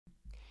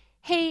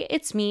Hey,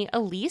 it's me,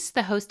 Elise,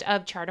 the host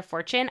of Chart of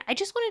Fortune. I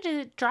just wanted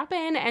to drop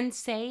in and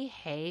say,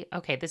 hey,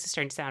 okay, this is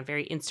starting to sound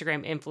very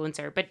Instagram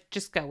influencer, but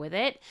just go with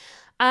it.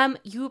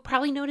 You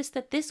probably noticed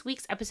that this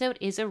week's episode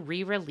is a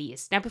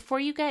re-release. Now, before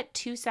you get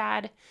too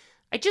sad,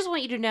 I just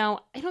want you to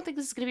know I don't think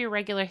this is going to be a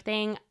regular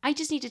thing. I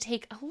just need to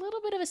take a little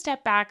bit of a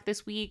step back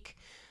this week.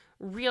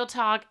 Real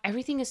talk,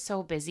 everything is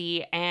so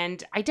busy,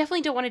 and I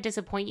definitely don't want to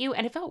disappoint you.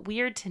 And it felt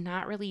weird to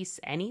not release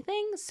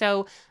anything.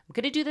 So I'm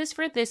going to do this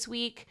for this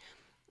week.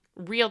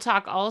 Real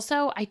talk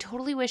also, I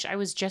totally wish I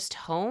was just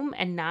home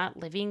and not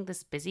living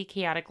this busy,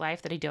 chaotic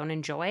life that I don't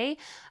enjoy.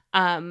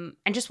 And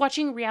just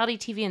watching reality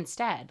TV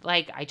instead.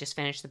 Like, I just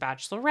finished The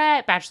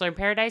Bachelorette, Bachelor in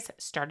Paradise,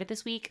 started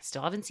this week,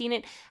 still haven't seen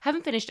it,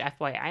 haven't finished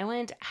FY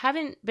Island,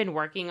 haven't been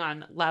working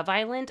on Love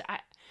Island.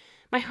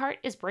 My heart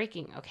is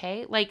breaking,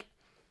 okay? Like,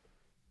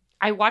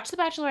 I watched The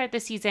Bachelorette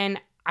this season.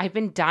 I've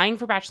been dying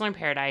for Bachelor in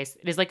Paradise.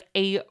 It is like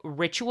a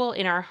ritual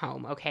in our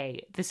home,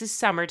 okay? This is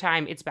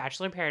summertime, it's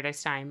Bachelor in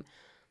Paradise time.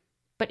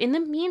 But in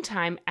the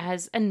meantime,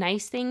 as a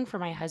nice thing for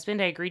my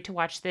husband, I agreed to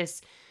watch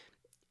this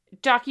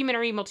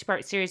documentary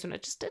multi-part series when I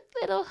was just a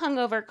little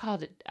hungover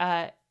called,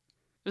 it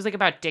was like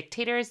about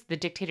dictators, The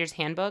Dictator's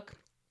Handbook.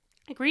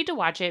 I agreed to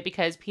watch it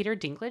because Peter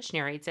Dinklage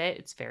narrates it.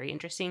 It's very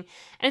interesting.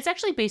 And it's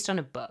actually based on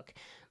a book.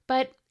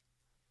 But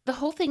the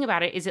whole thing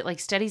about it is it like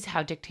studies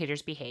how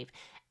dictators behave.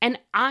 And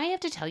I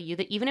have to tell you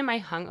that even in my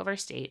hungover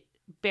state,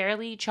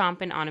 barely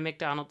chomping on a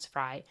McDonald's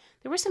fry,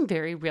 there were some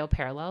very real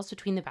parallels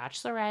between The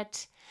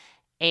Bachelorette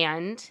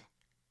and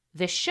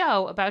the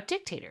show about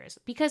dictators.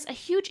 Because a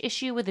huge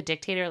issue with a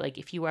dictator, like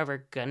if you were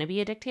ever gonna be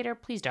a dictator,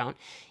 please don't,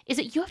 is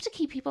that you have to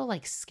keep people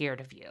like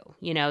scared of you.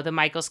 You know, the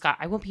Michael Scott,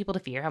 I want people to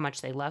fear how much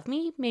they love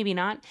me, maybe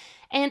not.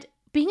 And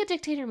being a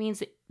dictator means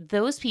that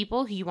those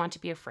people who you want to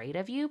be afraid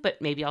of you,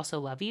 but maybe also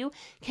love you,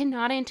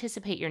 cannot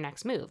anticipate your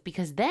next move.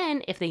 Because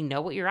then if they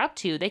know what you're up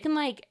to, they can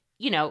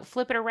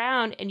flip it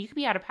around and you could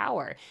be out of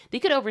power. They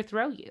could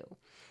overthrow you.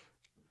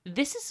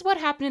 This is what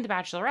happened in The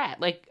Bachelorette.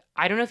 Like,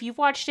 I don't know if you've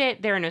watched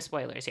it. There are no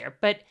spoilers here.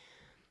 But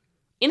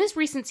in this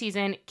recent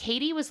season,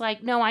 Katie was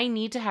like, no, I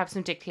need to have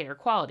some dictator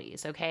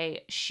qualities,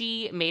 okay?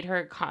 She made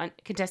her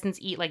contestants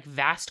eat like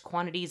vast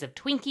quantities of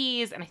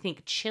Twinkies and I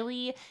think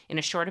chili in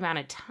a short amount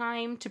of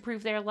time to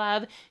prove their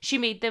love. She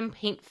made them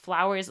paint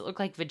flowers that look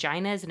like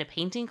vaginas in a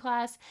painting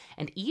class.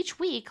 And each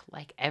week,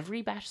 like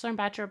every Bachelor and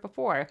Bachelorette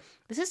before,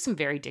 this is some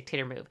very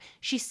dictator move.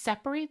 She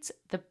separates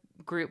the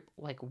group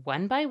like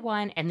one by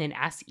one and then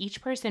asks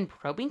each person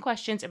probing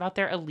questions about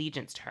their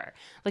allegiance to her.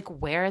 Like,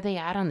 where are they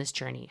at on this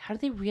journey? How do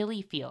they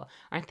really feel?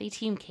 Aren't they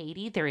Team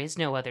Katie? There is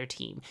no other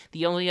team.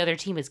 The only other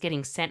team is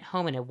getting sent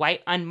home in a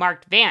white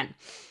unmarked van.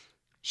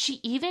 She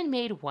even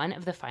made one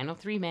of the final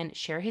three men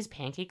share his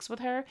pancakes with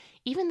her,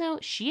 even though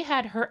she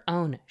had her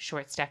own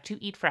short stack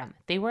to eat from.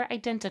 They were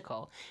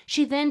identical.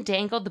 She then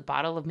dangled the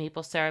bottle of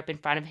maple syrup in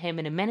front of him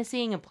in a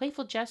menacing and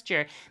playful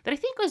gesture that I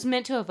think was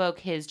meant to evoke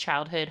his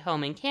childhood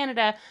home in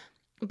Canada.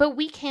 But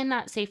we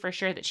cannot say for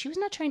sure that she was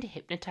not trying to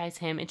hypnotize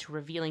him into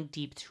revealing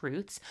deep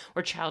truths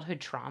or childhood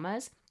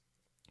traumas.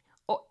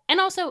 Oh, and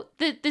also,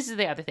 this is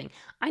the other thing.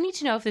 I need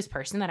to know if this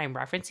person that I'm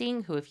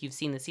referencing, who if you've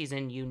seen the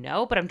season, you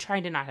know, but I'm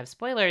trying to not have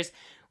spoilers,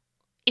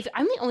 if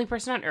I'm the only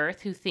person on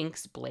earth who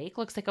thinks Blake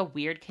looks like a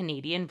weird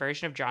Canadian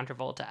version of John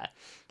Travolta.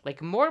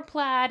 Like more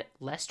plaid,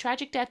 less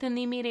tragic death in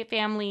the immediate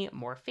family,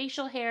 more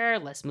facial hair,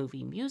 less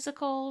movie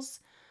musicals.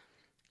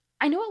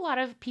 I know a lot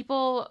of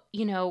people,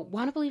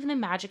 want to believe in the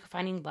magic of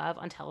finding love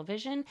on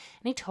television, and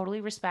I totally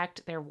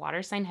respect their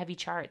water sign heavy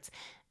charts.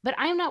 But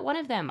I am not one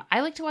of them. I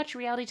like to watch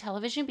reality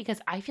television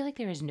because I feel like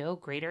there is no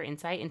greater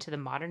insight into the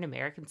modern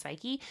American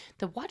psyche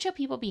than watch how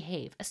people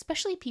behave,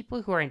 especially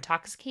people who are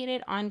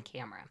intoxicated on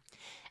camera.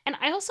 And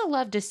I also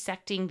love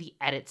dissecting the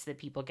edits that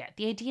people get.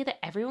 The idea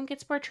that everyone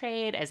gets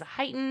portrayed as a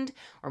heightened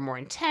or more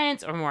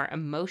intense or more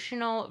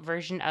emotional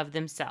version of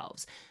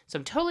themselves. So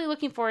I'm totally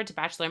looking forward to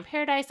Bachelor in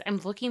Paradise. I'm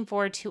looking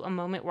forward to a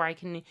moment where I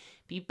can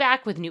be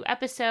back with new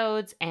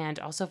episodes and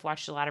also have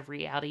watched a lot of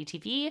reality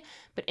TV.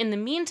 But in the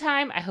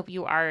meantime, I hope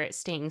you are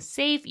staying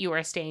safe, you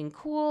are staying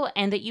cool,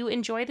 and that you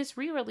enjoy this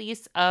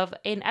re-release of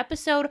an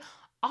episode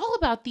all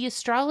about the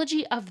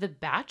astrology of The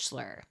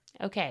Bachelor.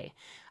 Okay,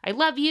 I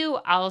love you.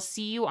 I'll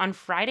see you on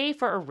Friday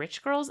for a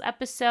Rich Girls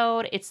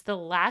episode. It's the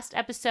last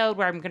episode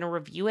where I'm going to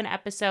review an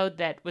episode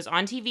that was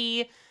on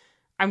TV.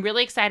 I'm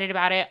really excited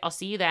about it. I'll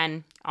see you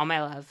then. All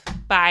my love.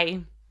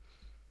 Bye.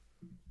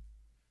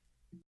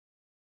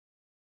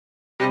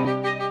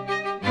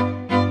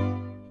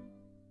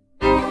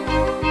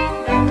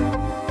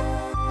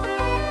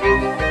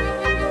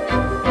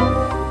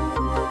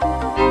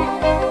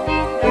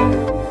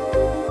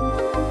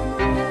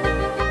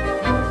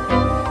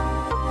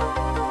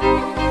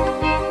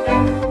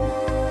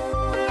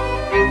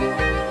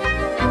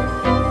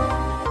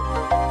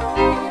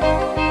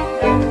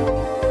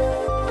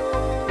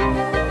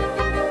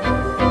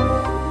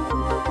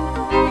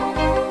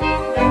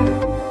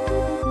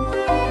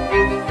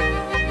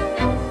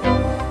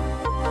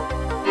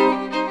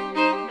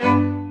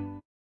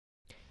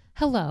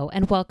 Hello,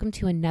 and welcome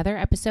to another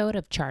episode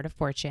of Chart of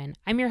Fortune.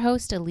 I'm your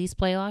host, Elise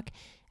Blaylock,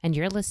 and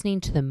you're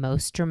listening to the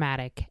most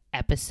dramatic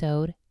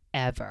episode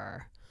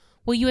ever.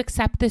 Will you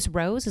accept this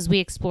rose as we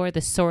explore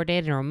the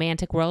sordid and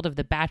romantic world of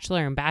The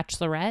Bachelor and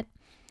Bachelorette?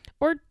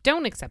 Or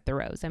don't accept the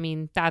rose. I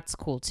mean, that's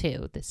cool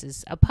too. This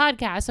is a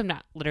podcast. I'm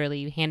not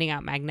literally handing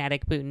out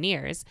magnetic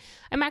boutonnieres.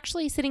 I'm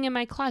actually sitting in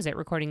my closet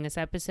recording this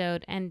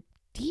episode and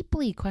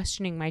deeply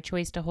questioning my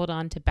choice to hold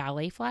on to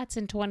ballet flats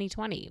in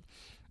 2020.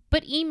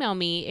 But email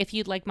me if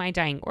you'd like my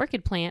dying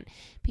orchid plant,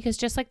 because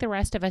just like the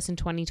rest of us in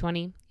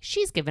 2020,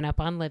 she's given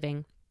up on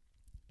living.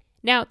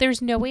 Now,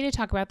 there's no way to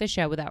talk about the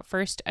show without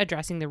first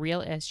addressing the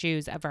real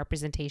issues of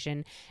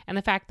representation and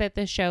the fact that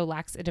the show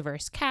lacks a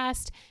diverse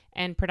cast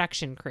and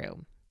production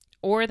crew.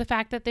 Or the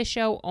fact that this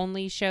show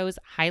only shows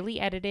highly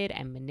edited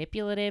and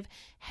manipulative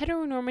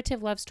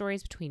heteronormative love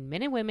stories between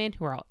men and women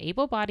who are all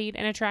able-bodied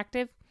and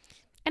attractive,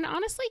 and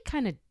honestly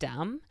kind of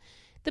dumb.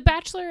 The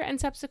Bachelor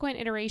and subsequent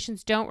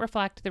iterations don't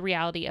reflect the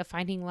reality of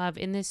finding love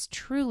in this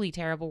truly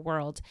terrible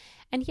world,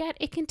 and yet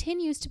it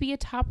continues to be a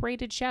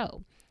top-rated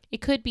show.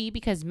 It could be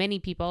because many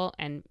people,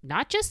 and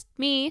not just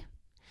me,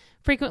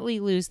 frequently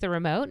lose the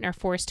remote and are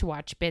forced to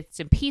watch bits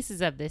and pieces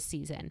of this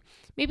season.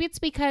 Maybe it's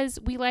because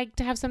we like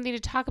to have something to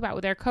talk about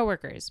with our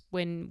coworkers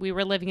when we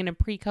were living in a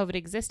pre-COVID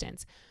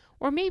existence.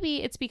 Or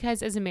maybe it's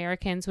because as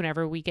Americans,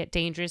 whenever we get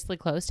dangerously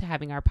close to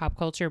having our pop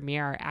culture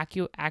mirror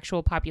our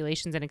actual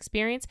populations and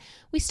experience,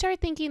 we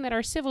start thinking that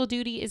our civil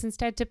duty is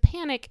instead to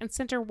panic and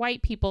center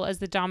white people as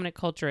the dominant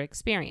culture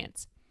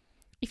experience.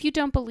 If you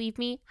don't believe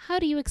me, how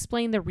do you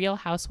explain the Real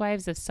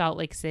Housewives of Salt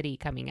Lake City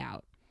coming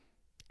out?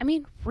 I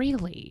mean,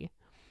 really?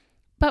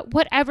 But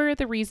whatever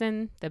the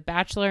reason, The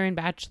Bachelor and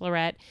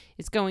Bachelorette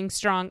is going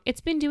strong. It's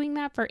been doing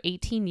that for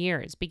 18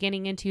 years,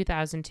 beginning in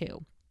 2002.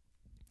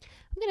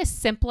 I'm going to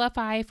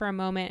simplify for a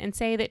moment and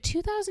say that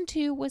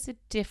 2002 was a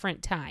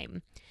different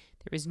time.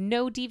 There was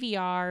no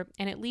DVR,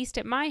 and at least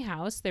at my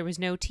house, there was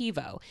no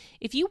TiVo.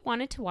 If you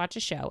wanted to watch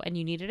a show and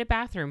you needed a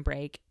bathroom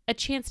break, a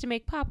chance to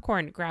make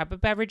popcorn, grab a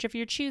beverage of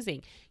your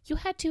choosing, you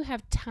had to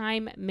have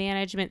time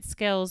management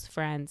skills,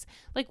 friends,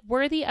 like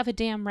worthy of a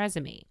damn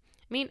resume.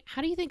 I mean,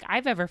 how do you think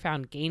I've ever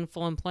found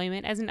gainful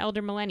employment as an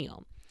elder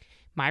millennial?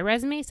 My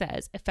resume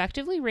says,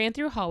 effectively ran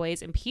through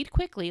hallways and peed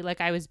quickly like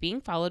I was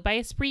being followed by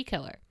a spree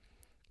killer.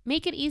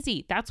 Make it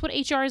easy. That's what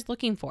HR is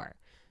looking for.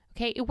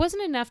 Okay, it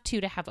wasn't enough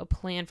to have a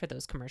plan for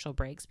those commercial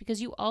breaks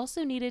because you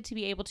also needed to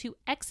be able to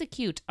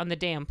execute on the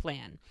damn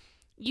plan.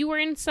 You were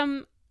in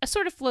a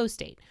sort of flow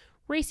state,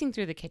 racing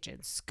through the kitchen,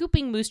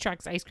 scooping Moose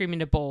Tracks ice cream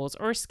into bowls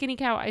or Skinny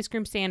Cow ice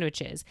cream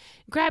sandwiches,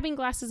 grabbing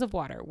glasses of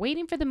water,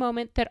 waiting for the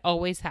moment that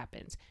always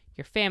happens.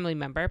 Your family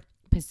member,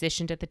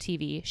 positioned at the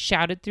TV,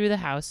 shouted through the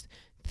house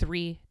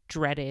 3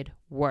 dreaded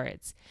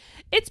words.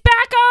 "It's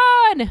back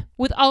on!"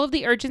 With all of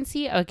the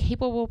urgency a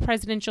capable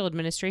presidential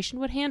administration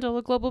would handle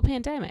a global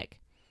pandemic.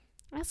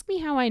 Ask me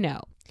how I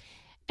know.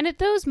 And at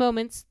those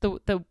moments,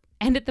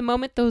 at the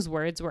moment those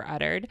words were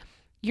uttered,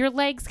 your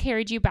legs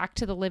carried you back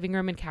to the living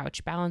room and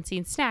couch,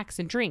 balancing snacks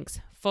and drinks.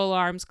 Full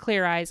arms,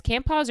 clear eyes,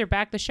 can't pause or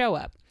back the show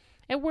up.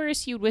 At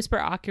worst, you'd whisper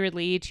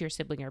awkwardly to your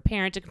sibling or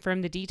parent to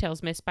confirm the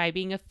details missed by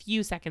being a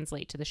few seconds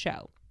late to the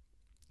show.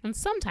 And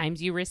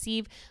sometimes you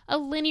receive a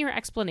linear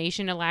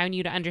explanation allowing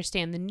you to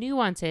understand the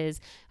nuances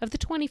of the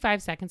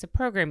 25 seconds of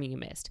programming you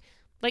missed.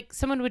 Like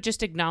someone would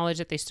just acknowledge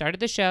that they started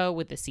the show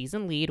with the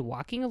season lead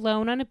walking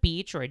alone on a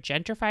beach or a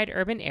gentrified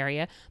urban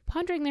area,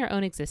 pondering their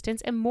own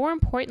existence, and more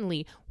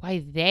importantly, why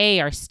they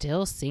are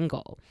still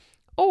single.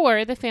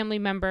 Or the family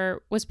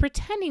member was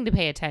pretending to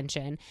pay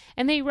attention,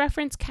 and they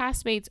reference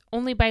castmates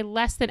only by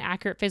less than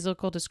accurate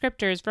physical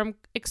descriptors from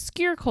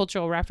obscure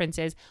cultural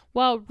references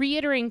while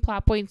reiterating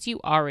plot points you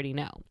already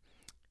know.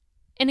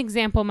 An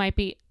example might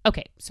be,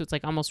 okay, so it's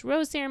like almost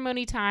rose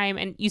ceremony time,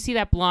 and you see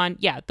that blonde,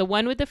 the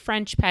one with the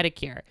French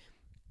pedicure.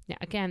 Now,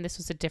 again, this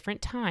was a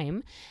different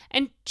time.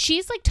 And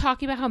she's like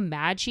talking about how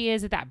mad she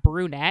is at that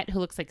brunette who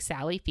looks like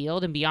Sally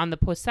Field in Beyond the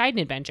Poseidon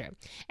Adventure.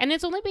 And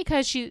it's only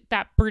because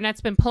that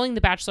brunette's been pulling the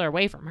Bachelor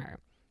away from her.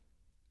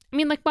 I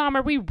mean, like, Mom,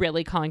 are we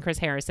really calling Chris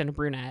Harrison a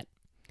brunette?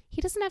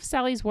 He doesn't have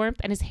Sally's warmth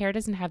and his hair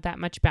doesn't have that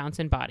much bounce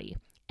and body.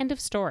 End of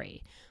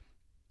story.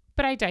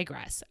 But I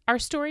digress. Our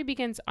story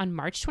begins on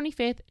March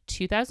 25th,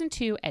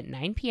 2002 at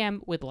 9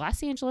 p.m. with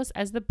Los Angeles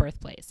as the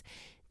birthplace.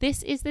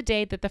 This is the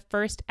day that the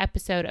first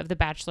episode of The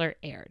Bachelor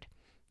aired.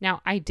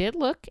 Now, I did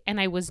look, and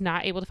I was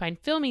not able to find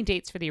filming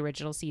dates for the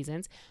original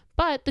seasons,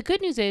 but the good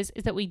news is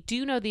that we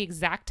do know the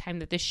exact time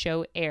that this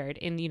show aired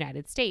in the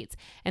United States,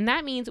 and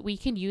that means we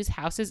can use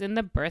houses in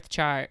the birth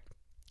chart.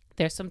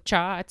 There's some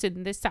charts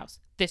in this house.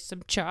 There's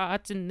some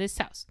charts in this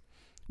house.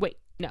 Wait,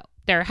 no,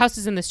 there are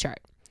houses in this chart.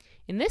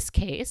 In this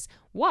case,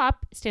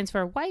 WAP stands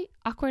for White,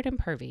 Awkward, and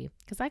Pervy,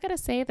 because I gotta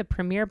say the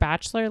premier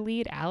Bachelor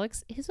lead,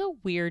 Alex, is a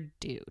weird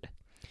dude.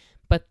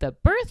 But the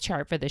birth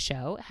chart for the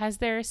show has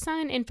their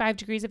sun in 5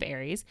 degrees of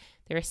Aries,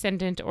 their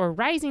ascendant or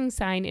rising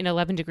sign in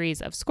 11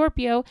 degrees of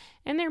Scorpio,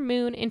 and their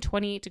moon in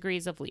 28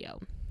 degrees of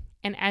Leo.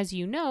 And as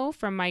you know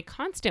from my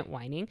constant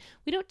whining,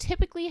 we don't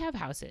typically have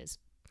houses.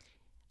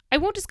 I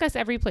won't discuss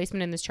every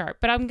placement in this chart,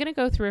 but I'm going to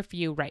go through a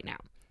few right now.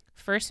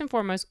 First and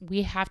foremost,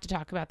 we have to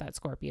talk about that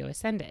Scorpio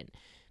ascendant.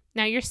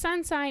 Now, your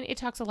sun sign, it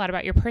talks a lot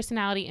about your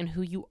personality and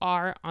who you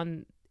are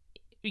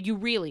you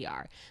really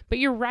are. But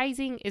your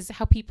rising is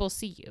how people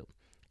see you.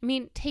 I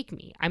mean, take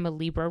me. I'm a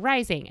Libra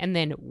rising. And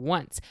then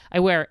once I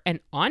wear an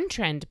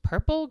on-trend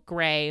purple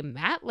gray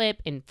matte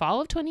lip in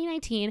fall of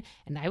 2019,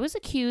 and I was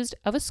accused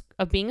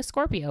of being a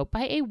Scorpio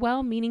by a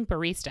well-meaning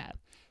barista.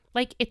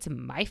 Like, it's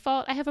my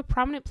fault I have a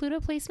prominent Pluto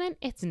placement?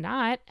 It's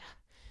not.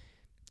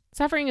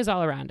 Suffering is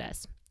all around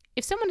us.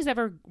 If someone has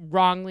ever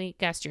wrongly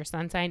guessed your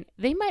sun sign,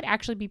 they might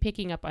actually be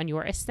picking up on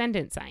your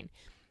ascendant sign.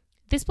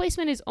 This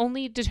placement is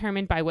only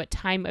determined by what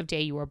time of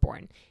day you were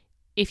born.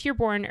 If you're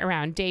born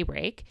around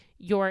daybreak,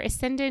 your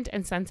ascendant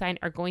and sun sign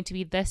are going to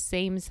be the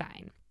same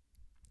sign.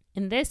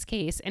 In this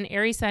case, an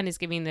Aries sun is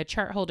giving the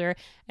chart holder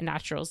a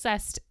natural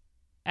zest,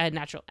 a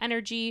natural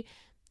energy,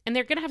 and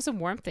they're going to have some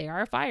warmth. They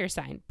are a fire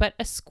sign. But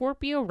a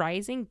Scorpio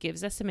rising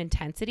gives us some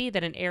intensity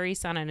that an Aries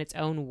sun on its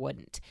own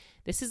wouldn't.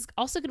 This is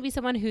also going to be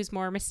someone who's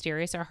more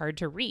mysterious or hard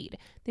to read.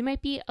 They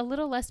might be a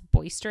little less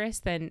boisterous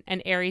than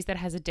an Aries that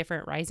has a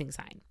different rising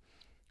sign.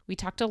 We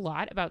talked a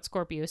lot about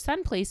Scorpio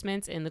sun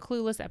placements in the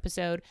Clueless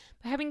episode,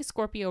 but having a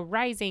Scorpio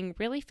rising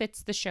really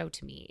fits the show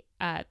to me.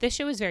 This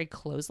show is very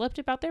close-lipped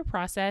about their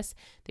process.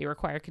 They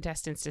require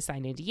contestants to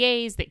sign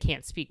NDAs. They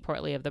can't speak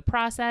poorly of the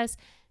process.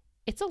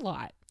 It's a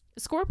lot.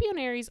 Scorpio and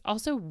Aries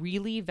also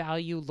really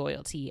value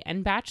loyalty,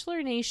 and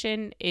Bachelor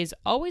Nation is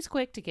always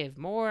quick to give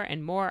more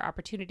and more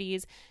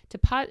opportunities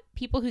to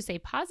people who say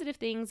positive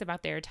things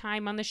about their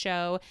time on the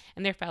show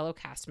and their fellow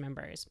cast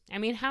members. I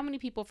mean, how many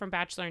people from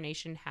Bachelor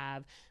Nation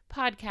have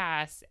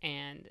podcasts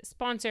and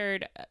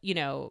sponsored,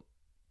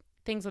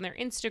 things on their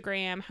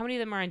Instagram? How many of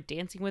them are on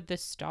Dancing with the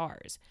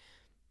Stars?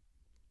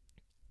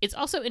 It's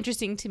also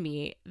interesting to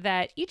me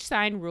that each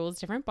sign rules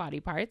different body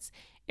parts.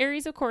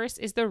 Aries, of course,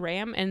 is the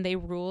ram and they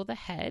rule the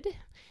head.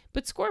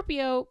 But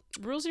Scorpio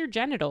rules your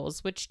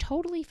genitals, which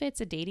totally fits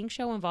a dating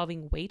show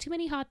involving way too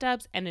many hot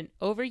tubs and an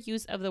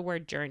overuse of the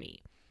word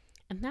journey.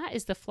 And that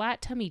is the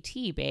flat tummy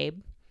tea,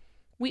 babe.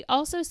 We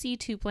also see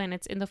 2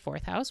 planets in the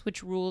 4th house,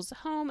 which rules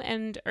home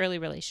and early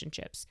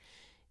relationships.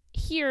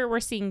 Here we're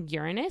seeing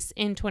Uranus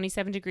in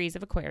 27 degrees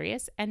of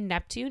Aquarius and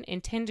Neptune in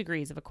 10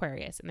 degrees of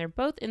Aquarius. And they're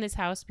both in this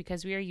house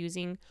because we are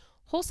using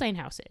whole sign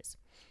houses.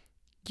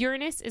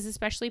 Uranus is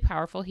especially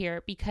powerful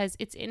here because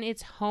it's in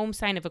its home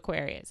sign of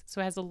Aquarius,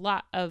 so it has a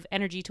lot of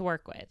energy to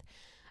work with.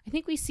 I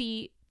think we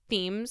see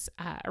themes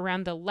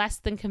around the less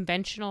than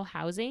conventional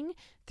housing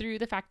through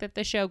the fact that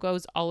the show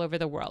goes all over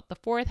the world. The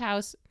 4th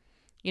house,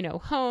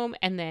 home,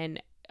 and then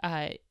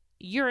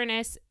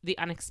Uranus, the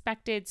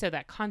unexpected, so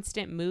that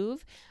constant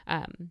move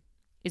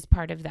is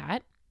part of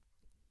that.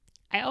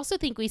 I also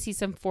think we see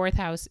some 4th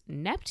house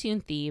Neptune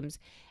themes,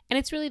 and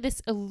it's really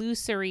this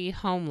illusory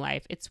home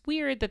life. It's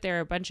weird that there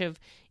are a bunch of,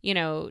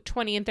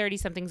 20 and 30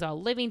 somethings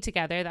all living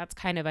together. That's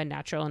kind of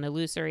unnatural and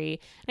illusory.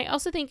 And I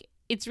also think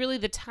it's really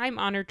the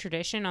time-honored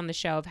tradition on the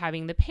show of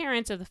having the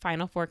parents of the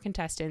final 4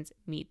 contestants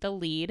meet the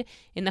lead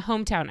in the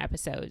hometown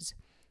episodes.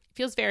 It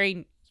feels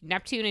very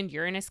Neptune and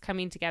Uranus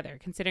coming together,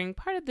 considering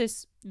part of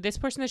this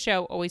portion of the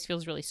show always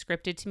feels really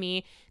scripted to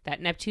me,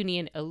 that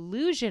Neptunian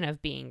illusion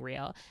of being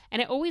real,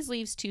 and it always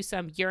leads to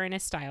some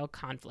Uranus-style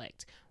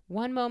conflict.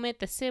 One moment,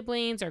 the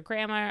siblings or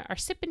grandma are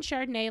sipping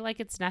Chardonnay like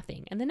it's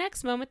nothing, and the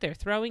next moment, they're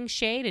throwing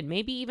shade and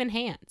maybe even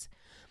hands.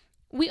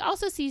 We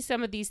also see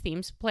some of these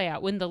themes play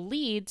out when the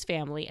lead's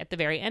family at the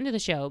very end of the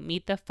show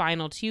meet the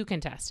final 2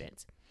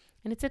 contestants.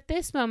 And it's at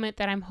this moment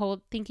that I'm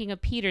thinking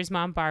of Peter's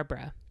mom,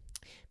 Barbara.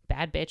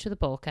 Bad bitch with a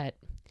bowl cut.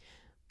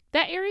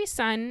 That Aries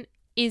sun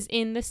is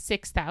in the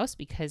 6th house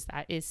because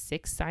that is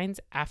 6 signs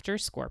after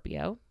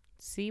Scorpio.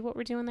 See what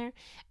we're doing there?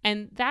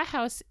 And that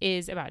house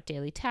is about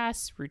daily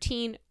tasks,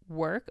 routine,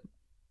 work,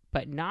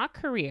 but not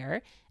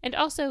career, and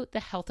also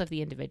the health of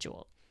the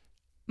individual.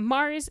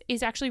 Mars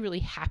is actually really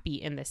happy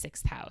in the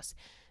 6th house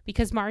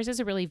because Mars is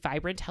a really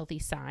vibrant,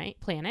 healthy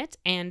planet,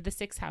 and the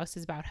 6th house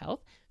is about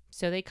health,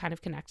 so they kind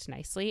of connect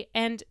nicely.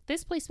 And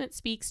this placement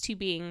speaks to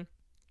being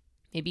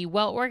maybe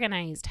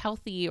well-organized,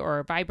 healthy,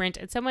 or vibrant,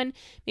 and someone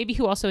maybe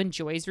who also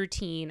enjoys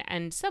routine,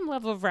 and some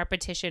level of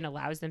repetition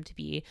allows them to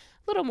be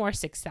a little more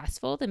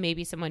successful than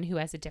maybe someone who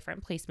has a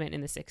different placement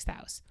in the 6th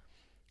house.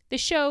 The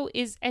show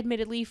is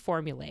admittedly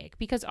formulaic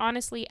because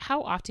honestly,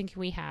 how often can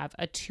we have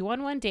a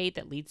 2-on-1 date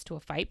that leads to a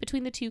fight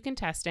between the 2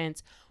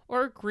 contestants,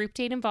 or a group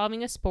date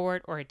involving a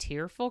sport, or a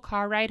tearful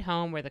car ride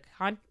home where the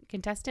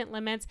contestant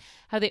laments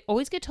how they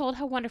always get told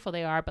how wonderful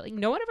they are, but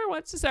no one ever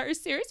wants to start a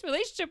serious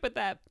relationship with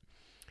them?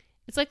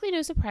 It's likely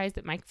no surprise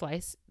that Mike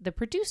Fleiss, the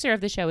producer of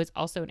the show, is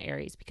also an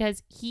Aries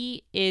because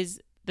he is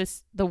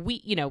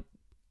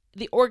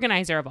the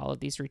organizer of all of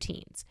these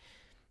routines.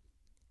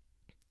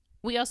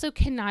 We also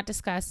cannot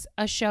discuss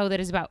a show that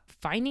is about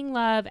finding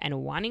love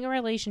and wanting a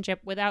relationship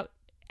without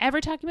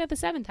ever talking about the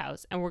 7th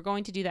house, and we're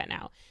going to do that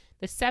now.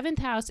 The 7th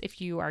house, if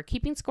you are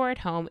keeping score at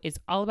home, is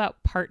all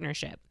about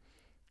partnership.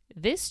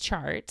 This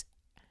chart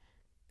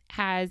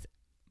has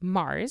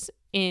Mars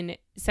in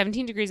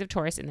 17 degrees of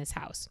Taurus in this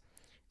house.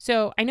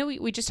 So I know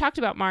we just talked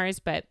about Mars,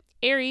 but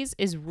Aries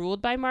is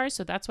ruled by Mars,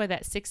 so that's why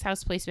that 6th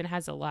house placement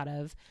has a lot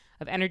of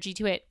energy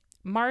to it.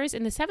 Mars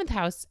in the 7th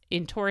house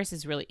in Taurus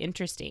is really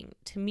interesting.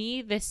 To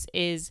me, this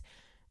is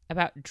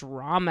about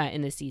drama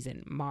in the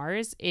season.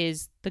 Mars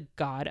is the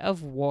god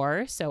of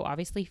war, so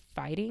obviously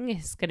fighting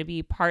is going to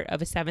be part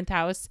of a 7th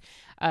house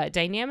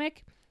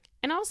dynamic.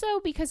 And also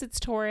because it's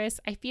Taurus,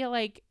 I feel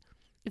like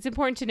it's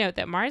important to note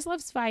that Mars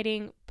loves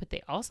fighting, but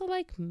they also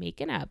like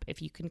making up,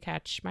 if you can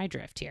catch my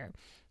drift here.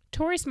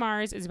 Taurus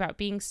Mars is about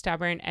being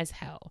stubborn as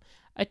hell.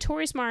 A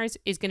Taurus Mars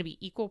is going to be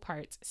equal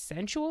parts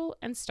sensual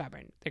and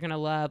stubborn. They're going to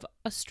love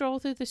a stroll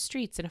through the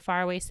streets in a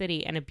faraway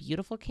city and a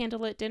beautiful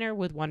candlelit dinner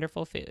with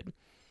wonderful food.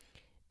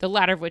 The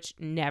latter of which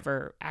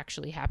never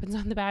actually happens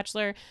on The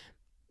Bachelor.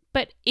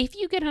 But if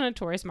you get on a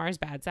Taurus Mars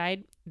bad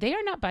side, they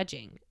are not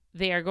budging.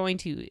 They are going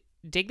to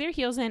dig their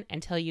heels in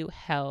and tell you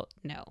hell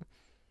no.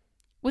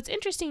 What's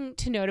interesting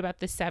to note about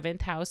the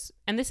 7th house,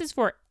 and this is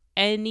for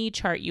any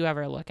chart you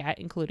ever look at,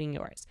 including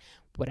yours,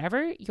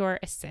 whatever your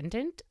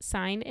ascendant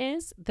sign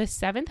is, the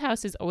 7th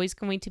house is always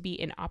going to be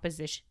in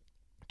opposition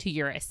to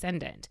your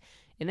ascendant.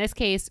 In this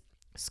case,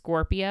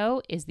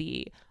 Scorpio is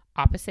the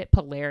opposite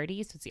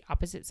polarity, so it's the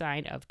opposite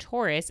sign of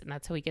Taurus, and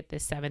that's how we get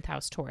this 7th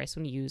house Taurus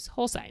when you use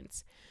whole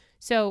signs.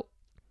 So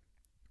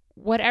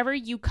whatever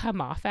you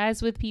come off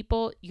as with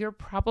people, you're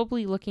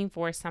probably looking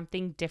for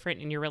something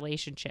different in your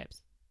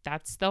relationships.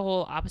 That's the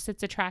whole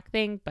opposites attract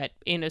thing, but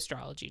in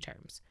astrology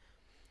terms.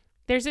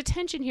 There's a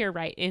tension here,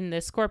 right, in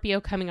the Scorpio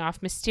coming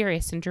off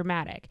mysterious and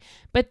dramatic,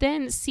 but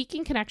then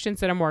seeking connections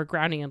that are more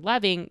grounding and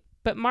loving.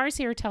 But Mars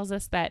here tells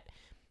us that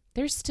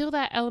there's still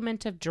that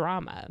element of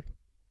drama.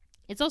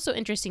 It's also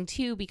interesting,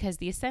 too, because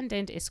the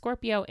ascendant is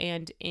Scorpio,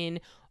 and in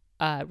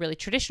really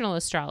traditional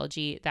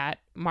astrology, that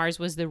Mars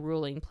was the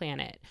ruling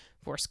planet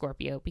for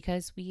Scorpio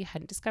because we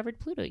hadn't discovered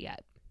Pluto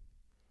yet.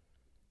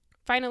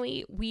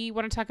 Finally, we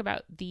want to talk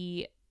about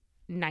the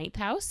 9th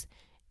house.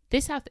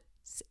 This house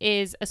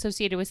is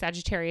associated with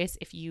Sagittarius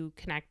if you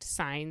connect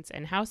signs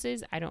and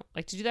houses. I don't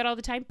like to do that all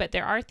the time, but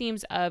there are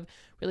themes of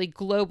really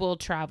global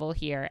travel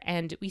here.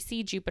 And we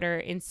see Jupiter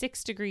in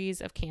 6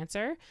 degrees of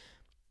Cancer.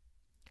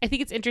 I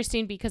think it's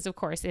interesting because, of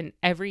course, in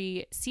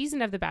every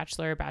season of The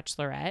Bachelor or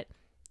Bachelorette,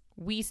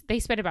 they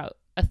spend about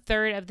a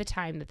third of the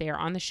time that they are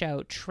on the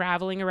show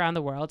traveling around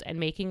the world and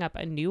making up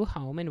a new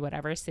home in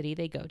whatever city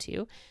they go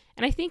to.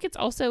 And I think it's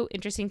also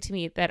interesting to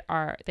me that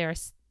there are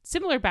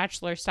similar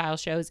Bachelor style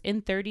shows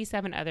in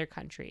 37 other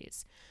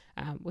countries,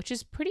 which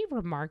is pretty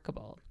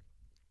remarkable.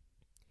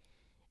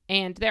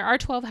 And there are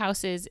 12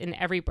 houses in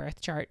every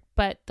birth chart,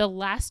 but the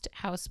last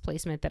house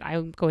placement that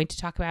I'm going to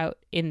talk about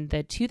in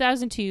the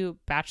 2002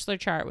 Bachelor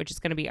chart, which is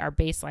going to be our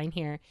baseline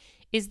here,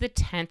 is the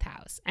 10th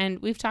house. And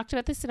we've talked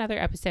about this in other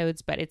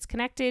episodes, but it's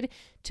connected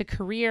to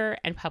career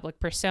and public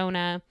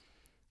persona.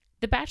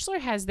 The Bachelor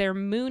has their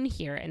moon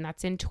here, and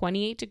that's in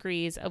 28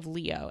 degrees of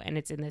Leo, and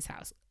it's in this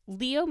house.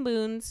 Leo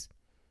moons,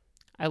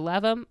 I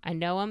love them. I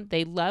know them.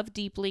 They love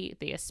deeply.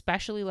 They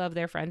especially love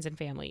their friends and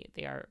family.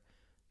 They are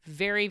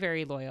very,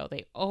 very loyal.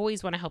 They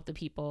always want to help the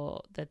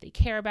people that they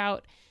care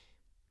about.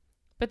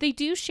 But they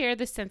do share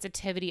the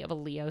sensitivity of a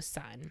Leo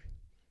sun.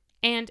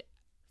 And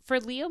for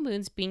Leo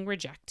moons, being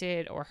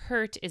rejected or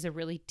hurt is a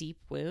really deep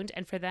wound.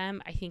 And for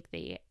them, I think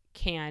they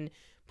can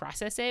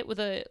process it with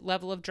a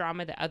level of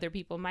drama that other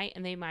people might,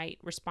 and they might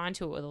respond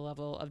to it with a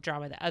level of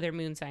drama that other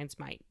moon signs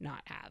might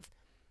not have.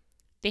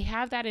 They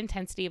have that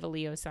intensity of a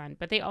Leo sun,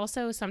 but they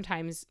also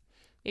sometimes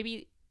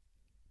maybe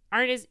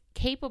aren't as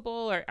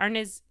capable or aren't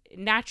as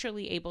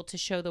naturally able to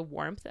show the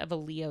warmth of a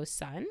Leo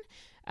sun.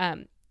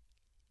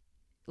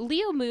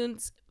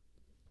 Leo's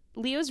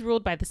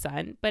ruled by the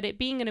sun, but it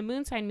being in a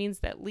moon sign means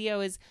that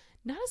Leo is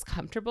not as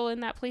comfortable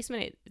in that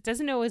placement. It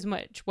doesn't know as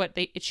much what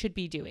it should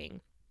be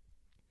doing.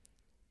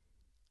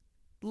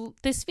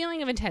 This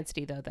feeling of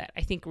intensity, though, that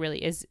I think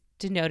really is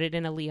denoted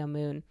in a Leo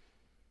moon,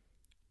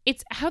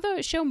 it's how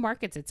the show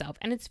markets itself,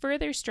 and it's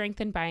further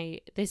strengthened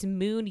by this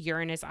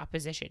Moon-Uranus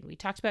opposition. We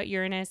talked about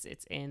Uranus.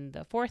 It's in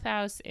the 4th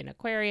house in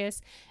Aquarius,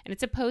 and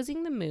it's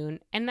opposing the moon,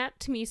 and that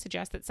to me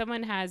suggests that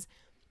someone has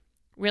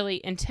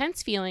really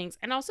intense feelings,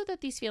 and also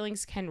that these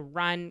feelings can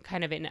run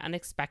kind of in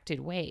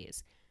unexpected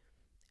ways.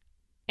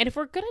 And if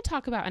we're going to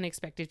talk about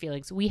unexpected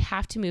feelings, we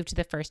have to move to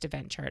the first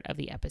event chart of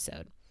the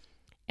episode.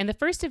 And the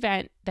first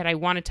event that I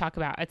want to talk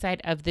about outside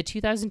of the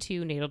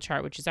 2002 natal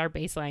chart, which is our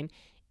baseline,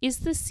 is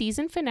the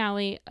season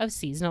finale of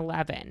season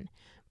 11.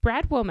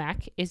 Brad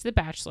Womack is the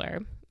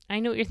Bachelor. I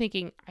know what you're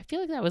thinking. I feel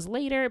like that was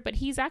later, but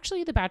he's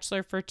actually the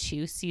Bachelor for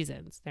 2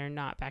 seasons. They're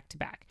not back to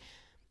back.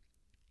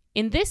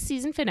 In this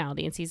season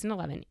finale, in season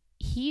 11,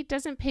 he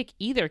doesn't pick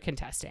either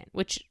contestant,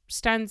 which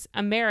stuns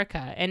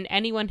America and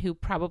anyone who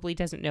probably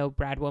doesn't know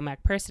Brad Womack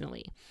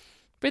personally.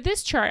 For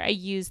this chart, I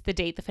used the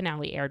date the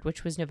finale aired,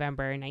 which was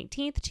November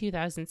 19th,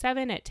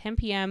 2007 at 10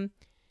 p.m.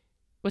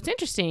 What's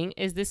interesting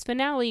is this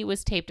finale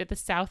was taped at the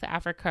South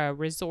Africa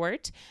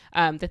resort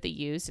that they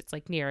used. It's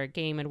like near a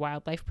game and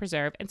wildlife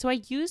preserve. And so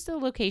I used the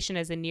location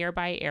as a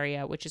nearby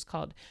area, which is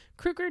called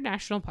Kruger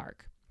National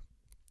Park.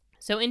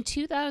 So in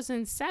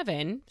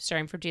 2007,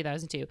 starting from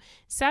 2002,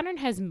 Saturn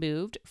has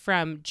moved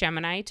from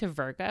Gemini to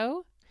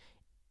Virgo.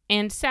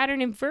 And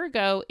Saturn in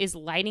Virgo is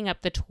lighting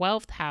up the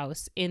 12th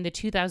house in the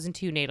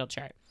 2002 natal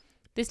chart.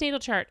 This natal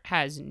chart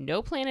has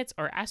no planets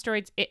or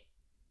asteroids.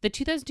 The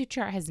 2002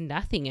 chart has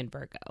nothing in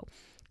Virgo.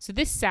 So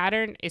this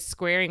Saturn is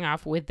squaring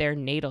off with their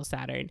natal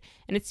Saturn.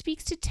 And it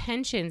speaks to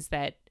tensions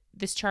that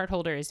this chart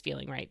holder is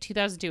feeling, right?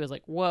 2002 is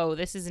like, whoa,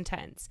 this is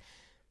intense.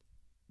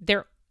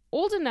 They're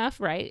old enough,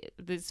 right?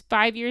 This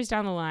 5 years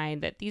down the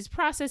line that these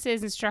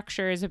processes and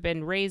structures have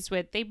been raised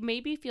with, they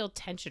maybe feel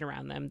tension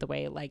around them the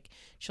way like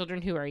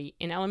children who are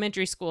in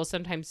elementary school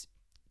sometimes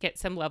get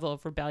some level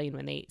of rebellion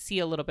when they see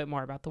a little bit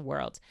more about the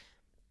world.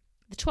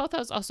 The 12th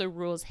house also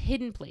rules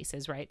hidden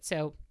places, right?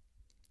 So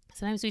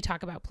sometimes we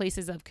talk about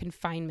places of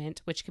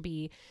confinement, which could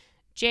be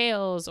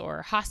jails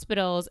or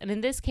hospitals. And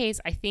in this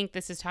case, I think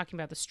this is talking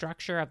about the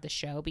structure of the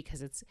show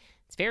because it's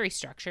very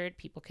structured.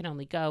 People can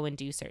only go and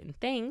do certain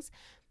things.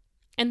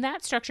 And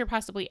that structure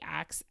possibly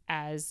acts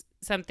as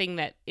something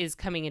that is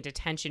coming into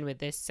tension with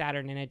this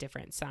Saturn in a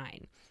different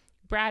sign.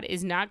 Brad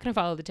is not going to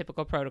follow the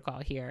typical protocol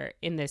here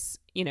in this,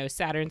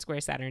 Saturn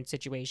square Saturn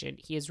situation.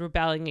 He is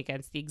rebelling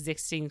against the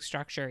existing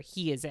structure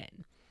he is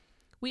in.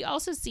 We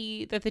also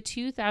see that the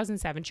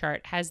 2007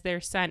 chart has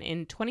their sun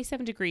in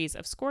 27 degrees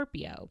of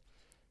Scorpio.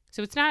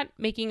 So it's not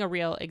making a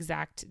real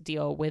exact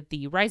deal with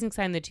the rising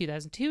sign in the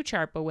 2002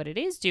 chart, but what it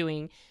is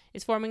doing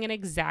is forming an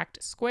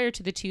exact square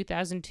to the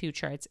 2002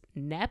 chart's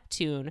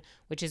Neptune,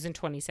 which is in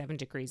 27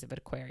 degrees of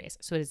Aquarius.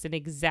 So it is an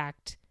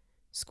exact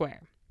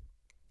square.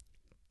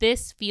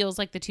 This feels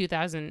like the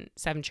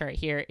 2007 chart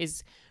here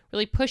is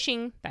really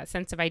pushing that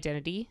sense of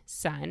identity,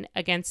 sun,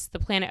 against the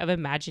planet of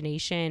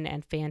imagination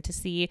and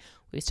fantasy.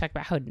 We always talk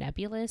about how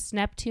nebulous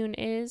Neptune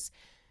is.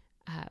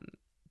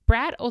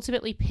 Brad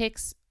ultimately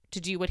picks to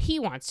do what he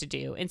wants to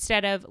do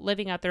instead of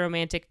living out the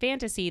romantic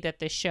fantasy that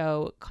the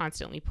show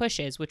constantly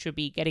pushes, which would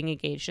be getting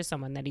engaged to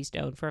someone that he's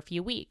known for a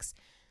few weeks.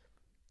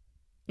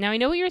 Now, I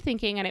know what you're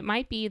thinking, and it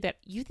might be that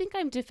you think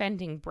I'm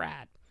defending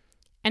Brad.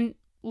 And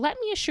let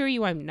me assure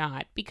you I'm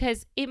not,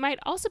 because it might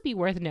also be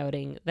worth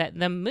noting that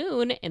the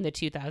moon in the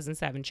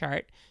 2007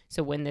 chart,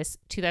 so when this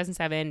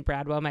 2007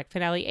 Brad Womack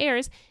finale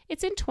airs,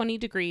 it's in 20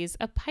 degrees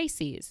of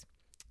Pisces.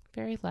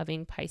 Very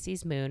loving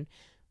Pisces moon.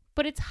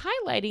 But it's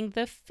highlighting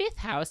the 5th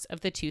house of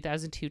the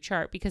 2002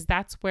 chart because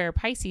that's where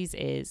Pisces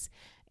is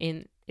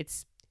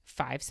it's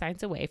 5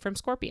 signs away from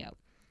Scorpio.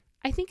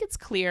 I think it's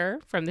clear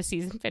from the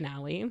season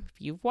finale, if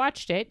you've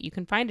watched it, you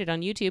can find it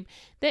on YouTube,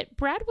 that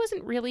Brad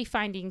wasn't really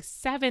finding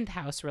 7th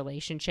house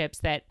relationships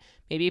that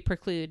maybe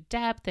preclude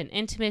depth and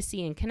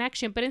intimacy and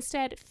connection, but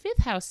instead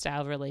 5th house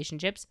style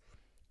relationships,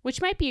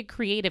 which might be a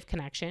creative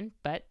connection,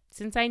 but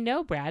since I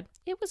know Brad,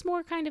 it was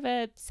more kind of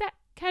a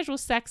casual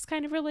sex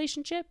kind of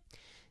relationship.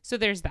 So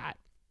there's that.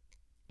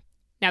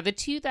 Now, the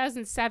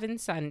 2007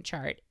 sun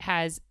chart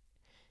has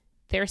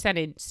their sun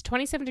in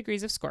 27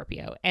 degrees of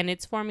Scorpio, and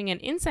it's forming an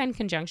in-sign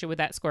conjunction with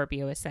that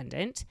Scorpio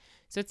ascendant.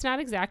 So it's not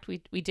exact.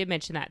 We did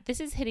mention that.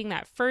 This is hitting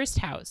that 1st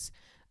house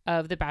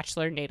of the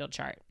Bachelor natal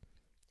chart.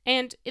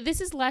 And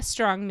this is less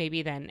strong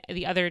maybe than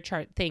the other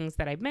chart things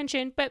that I've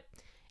mentioned, but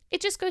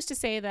it just goes to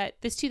say that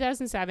this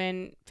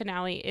 2007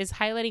 finale is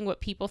highlighting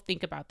what people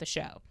think about the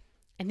show.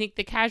 I think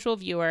the casual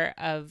viewer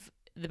of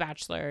The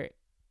Bachelor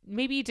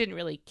maybe didn't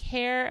really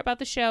care about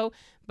the show,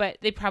 but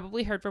they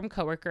probably heard from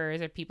coworkers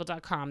or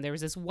people.com. There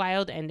was this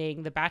wild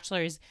ending. The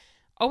Bachelor's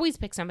always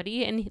pick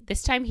somebody, and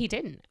this time he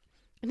didn't.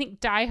 I think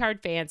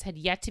diehard fans had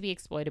yet to be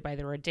exploited by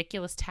the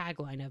ridiculous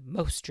tagline of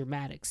most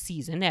dramatic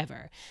season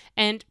ever,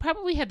 and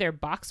probably had their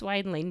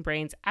box-wide lane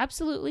brains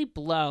absolutely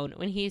blown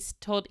when he's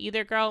told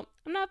either girl,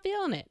 I'm not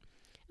feeling it.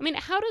 I mean,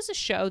 how does a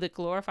show that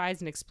glorifies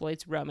and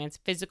exploits romance,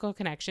 physical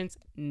connections,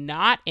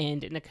 not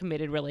end in a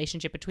committed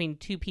relationship between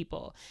two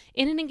people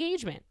in an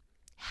engagement?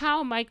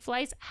 How Mike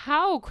Fleiss?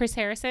 How Chris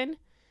Harrison?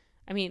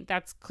 I mean,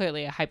 that's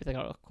clearly a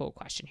hypothetical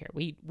question here.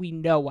 We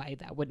know why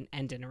that wouldn't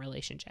end in a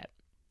relationship.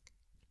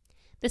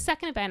 The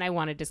second event I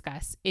want to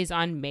discuss is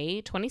on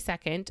May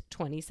 22nd,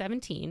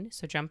 2017,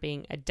 so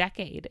jumping a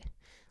decade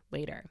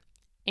later.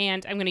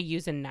 And I'm going to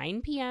use a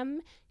 9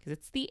 p.m. because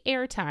it's the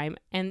air time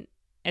and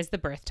as the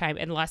birth time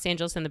in Los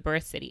Angeles and the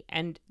birth city.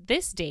 And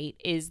this date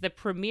is the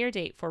premiere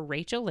date for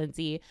Rachel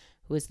Lindsay,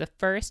 who is the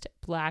first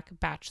Black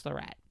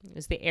Bachelorette. It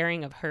was the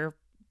airing of her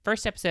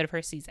first episode of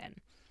her season.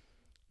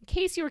 In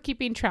case you were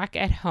keeping track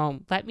at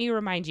home, let me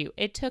remind you,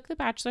 it took the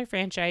Bachelor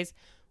franchise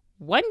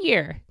 1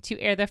 year to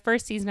air the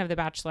first season of The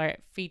Bachelor,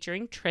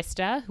 featuring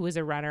Trista, who was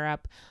a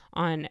runner-up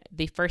on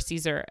the first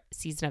season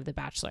of The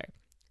Bachelor.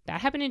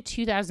 That happened in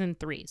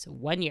 2003, so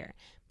 1 year.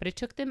 But it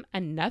took them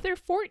another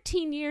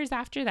 14 years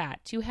after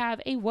that to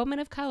have a woman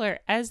of color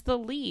as the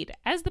lead,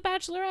 as the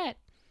Bachelorette.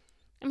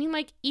 I mean,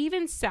 like,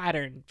 even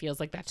Saturn feels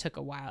like that took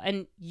a while.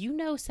 And you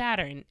know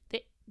Saturn,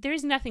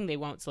 there's nothing they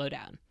won't slow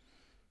down.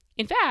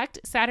 In fact,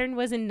 Saturn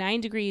was in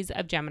 9 degrees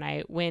of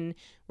Gemini when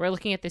we're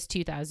looking at this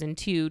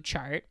 2002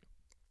 chart.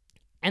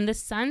 And the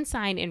sun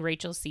sign in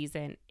Rachel's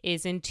season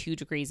is in 2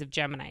 degrees of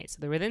Gemini. So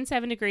they're within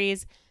 7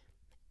 degrees.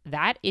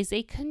 That is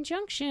a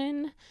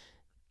conjunction.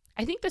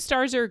 I think the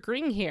stars are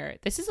agreeing here.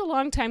 This is a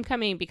long time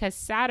coming because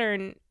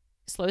Saturn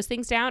slows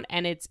things down,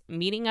 and it's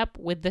meeting up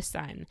with the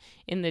sun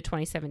in the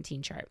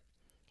 2017 chart.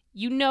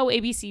 You know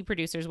ABC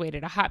producers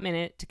waited a hot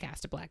minute to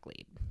cast a black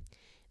lead.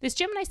 This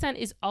Gemini sun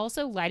is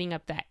also lighting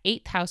up that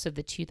 8th house of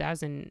the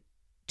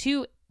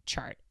 2002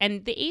 chart.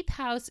 And the 8th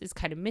house is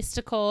kind of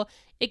mystical.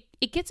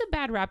 It gets a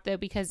bad rap, though,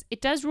 because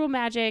it does rule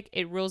magic,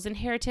 it rules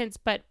inheritance,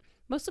 but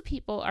most of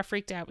people are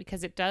freaked out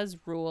because it does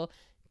rule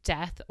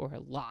death or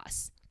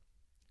loss.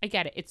 I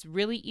get it. It's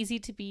really easy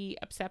to be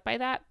upset by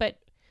that, but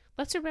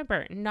let's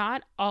remember,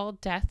 not all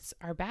deaths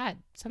are bad.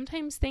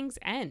 Sometimes things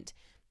end,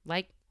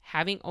 like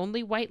having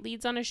only white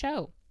leads on a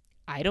show.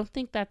 I don't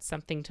think that's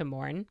something to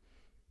mourn.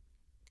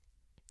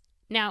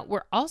 Now,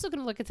 we're also going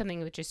to look at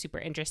something which is super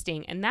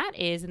interesting, and that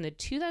is in the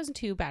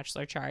 2002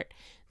 Bachelor chart,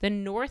 the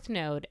North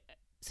Node.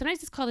 Sometimes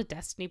it's called a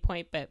destiny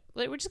point, but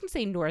we're just going to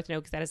say North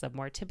Node because that is a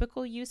more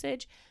typical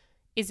usage,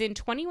 is in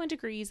 21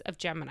 degrees of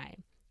Gemini.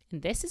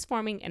 And this is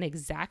forming an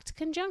exact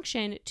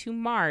conjunction to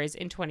Mars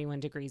in 21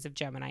 degrees of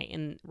Gemini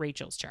in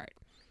Rachel's chart,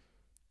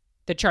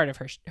 the chart of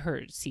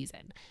her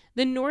season.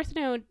 The North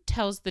Node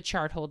tells the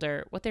chart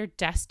holder what they're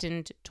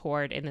destined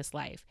toward in this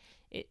life.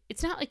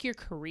 It's not like your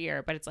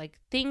career, but it's like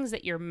things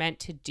that you're meant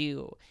to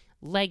do,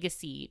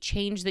 legacy,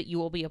 change that you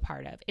will be a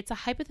part of. It's a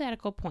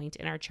hypothetical point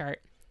in our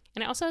chart,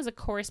 and it also has a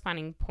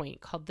corresponding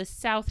point called the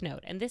South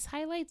Node, and this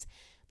highlights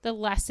the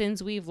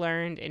lessons we've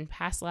learned in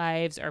past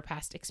lives or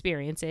past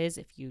experiences.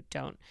 If you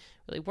don't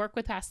really work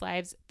with past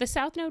lives, the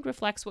South Node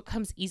reflects what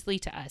comes easily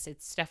to us.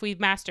 It's stuff we've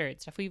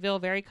mastered, stuff we feel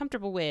very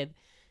comfortable with,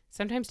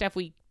 sometimes stuff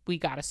we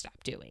gotta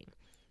stop doing.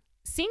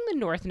 Seeing the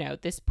North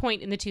Node, this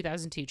point in the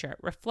 2002 chart,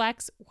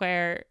 reflects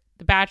where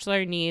the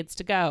Bachelor needs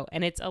to go,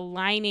 and it's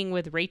aligning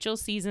with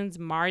Rachel's season's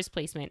Mars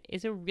placement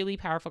is a really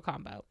powerful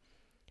combo.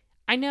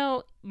 I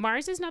know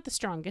Mars is not the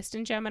strongest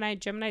in Gemini.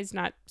 Gemini is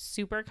not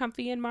super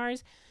comfy in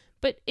Mars,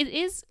 but it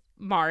is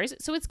Mars,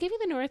 so it's giving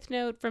the North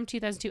Node from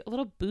 2002 a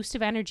little boost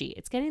of energy.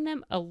 It's getting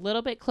them a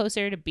little bit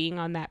closer to being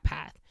on that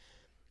path.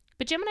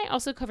 But Gemini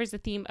also covers the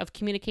theme of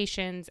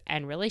communications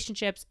and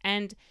relationships,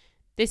 and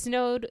this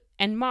node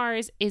and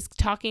Mars is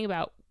talking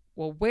about,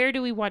 well, where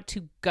do we want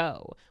to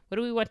go? What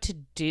do we want to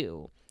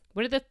do?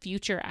 What are the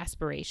future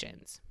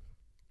aspirations?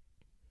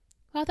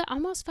 Well, that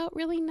almost felt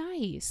really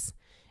nice.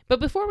 But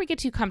before we get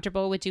too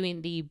comfortable with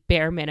doing the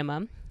bare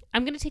minimum,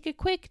 I'm going to take a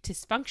quick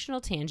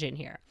dysfunctional tangent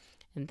here.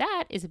 And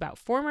that is about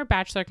former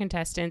Bachelor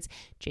contestants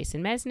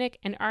Jason Mesnick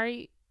and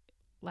Ari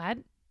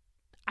Ladd.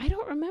 I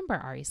don't remember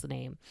Ari's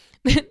name.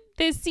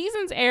 The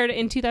seasons aired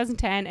in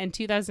 2010 and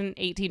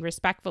 2018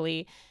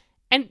 respectively.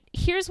 And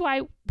here's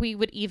why we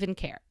would even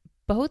care.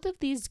 Both of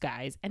these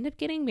guys end up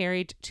getting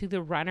married to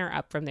the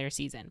runner-up from their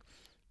season.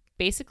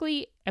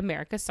 Basically,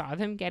 America saw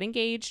them get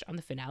engaged on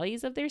the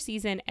finales of their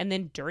season, and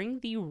then during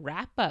the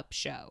wrap-up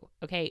show,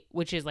 okay,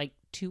 which is like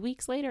 2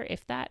 weeks later,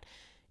 if that,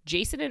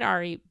 Jason and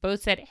Ari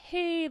both said,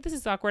 hey, this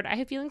is awkward. I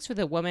have feelings for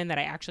the woman that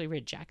I actually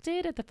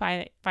rejected at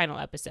the final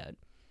episode.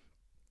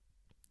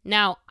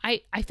 Now,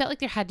 I felt like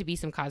there had to be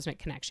some cosmic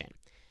connection.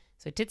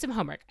 So I did some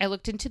homework. I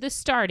looked into the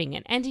starting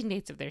and ending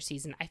dates of their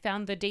season. I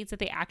found the dates that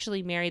they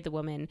actually married the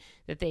woman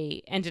that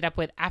they ended up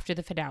with after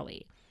the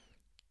finale.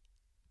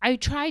 I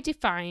tried to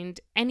find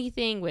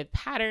anything with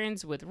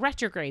patterns, with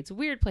retrogrades,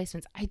 weird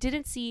placements. I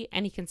didn't see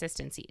any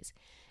consistencies.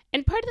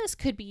 And part of this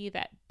could be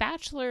that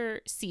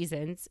Bachelor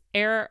seasons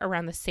air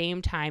around the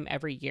same time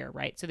every year,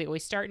 right? So they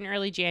always start in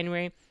early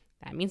January.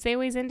 That means they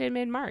always end in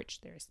mid-March.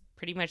 There's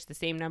pretty much the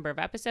same number of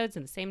episodes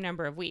and the same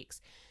number of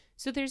weeks.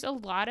 So there's a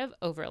lot of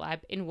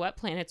overlap in what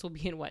planets will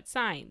be in what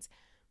signs.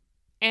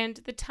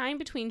 And the time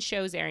between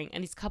shows airing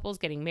and these couples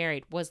getting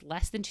married was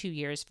less than 2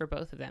 years for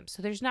both of them.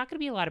 So there's not going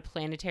to be a lot of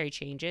planetary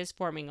changes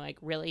forming like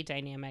really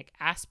dynamic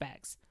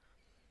aspects.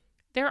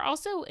 There are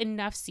also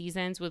enough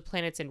seasons with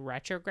planets in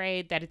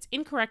retrograde that it's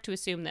incorrect to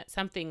assume that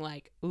something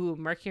like,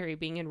 Mercury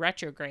being in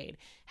retrograde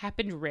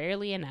happened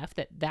rarely enough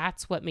that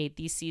that's what made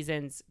these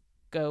seasons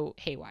go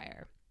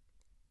haywire.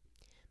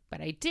 But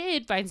I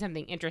did find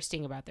something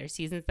interesting about their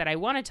seasons that I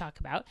want to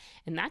talk about,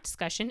 and that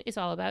discussion is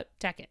all about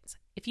decans.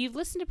 If you've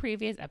listened to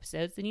previous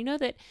episodes, then you know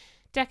that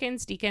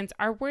decans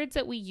are words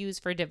that we use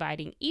for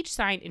dividing each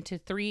sign into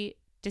 3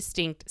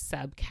 distinct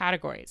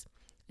subcategories.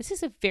 This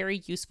is a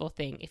very useful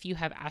thing if you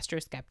have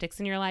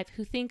astroskeptics in your life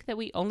who think that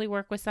we only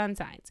work with sun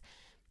signs.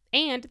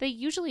 And they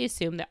usually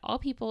assume that all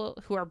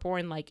people who are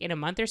born like in a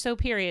month or so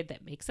period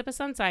that makes up a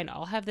sun sign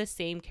all have the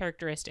same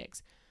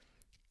characteristics,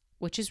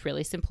 which is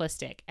really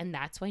simplistic, and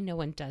that's why no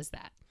one does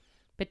that.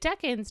 But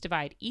decans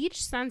divide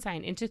each sun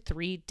sign into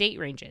 3 date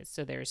ranges.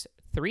 So there's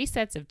 3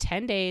 sets of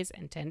 10 days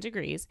and 10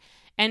 degrees.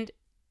 And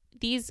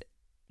these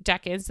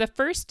decans, the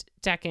first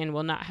decan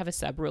will not have a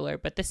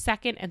subruler, but the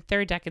second and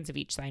third decans of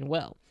each sign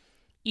will.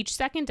 Each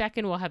second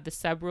decan will have the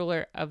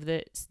subruler of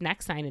the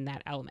next sign in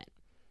that element.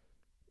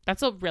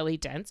 That's all really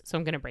dense, so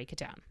I'm going to break it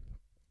down.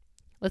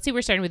 Let's say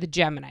we're starting with the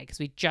Gemini because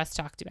we just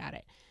talked about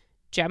it.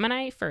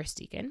 Gemini first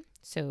decan,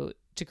 so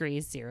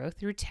degrees 0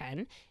 through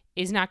 10,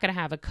 is not going to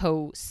have a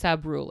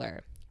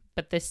co-subruler.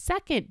 But the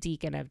second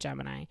decan of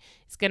Gemini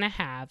is going to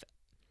have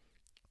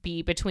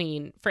be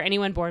for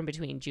anyone born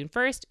between June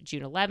 1st,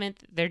 June 11th.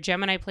 Their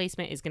Gemini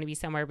placement is going to be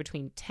somewhere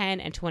between 10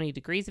 and 20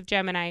 degrees of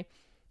Gemini.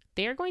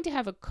 They are going to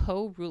have a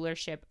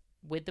co-rulership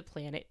with the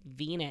planet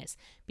Venus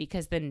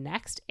because the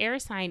next air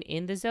sign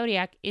in the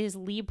zodiac is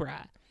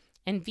Libra.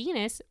 And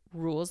Venus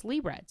rules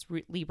Libra. It's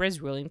Libra's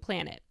ruling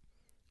planet.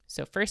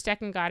 So first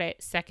decan got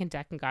it, second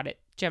decan got it.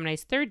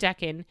 Gemini's third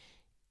decan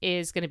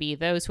is going to be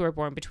those who are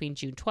born between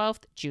June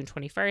 12th, June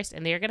 21st,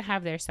 and they are going to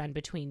have their sun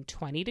between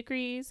 20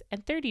 degrees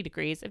and 30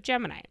 degrees of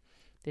Gemini.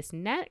 This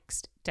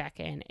next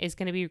decan is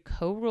going to be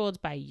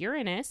co-ruled by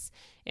Uranus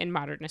in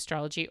modern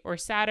astrology, or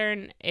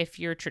Saturn if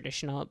you're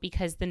traditional,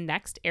 because the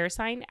next air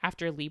sign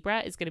after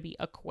Libra is going to be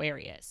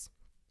Aquarius.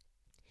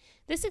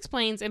 This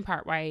explains in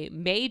part why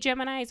May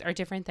Geminis are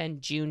different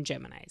than June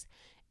Geminis.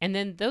 And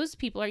then those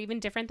people are even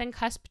different than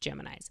cusp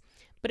Geminis.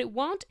 But it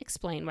won't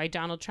explain why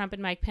Donald Trump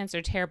and Mike Pence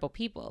are terrible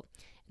people.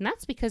 And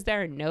that's because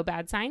there are no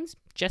bad signs,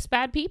 just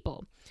bad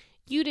people.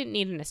 You didn't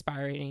need an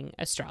aspiring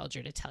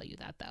astrologer to tell you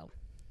that, though.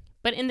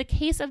 But in the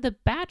case of The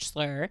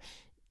Bachelor,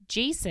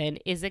 Jason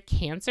is a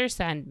Cancer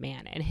sun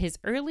man, and his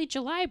early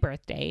July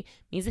birthday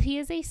means that he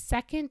is a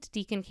second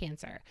decan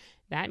Cancer.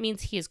 That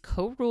means he is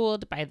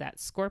co-ruled by that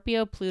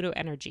Scorpio-Pluto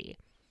energy.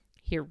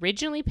 He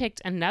originally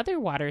picked another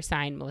water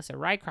sign, Melissa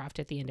Rycroft,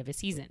 at the end of a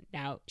season.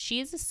 Now, she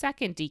is a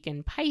second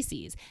decan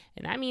Pisces,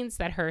 and that means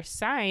that her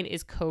sign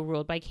is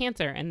co-ruled by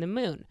Cancer and the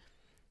moon.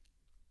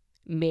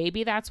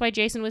 Maybe that's why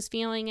Jason was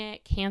feeling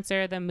it.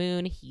 Cancer, the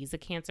moon, he's a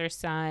Cancer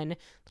sun,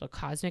 little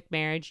cosmic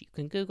marriage. You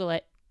can Google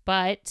it.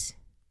 But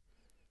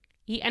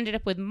he ended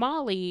up with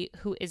Molly,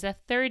 who is a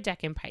third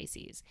decan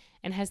Pisces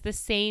and has the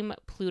same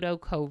Pluto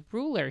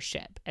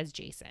co-rulership as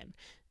Jason.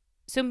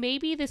 So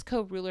maybe this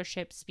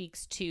co-rulership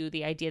speaks to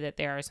the idea that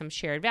there are some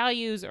shared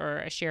values or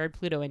a shared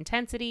Pluto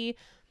intensity.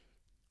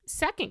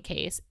 Second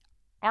case,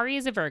 Ari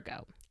is a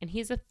Virgo, and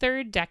he's a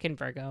third decan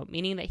Virgo,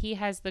 meaning that he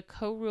has the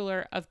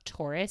co-ruler of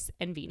Taurus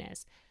and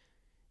Venus.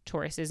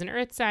 Taurus is an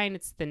earth sign.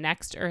 It's the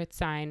next earth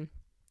sign.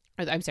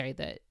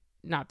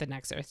 Not the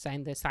next earth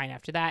sign, the sign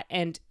after that.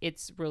 And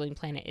its ruling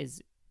planet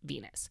is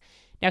Venus.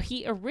 Now,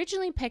 he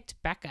originally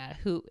picked Becca,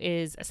 who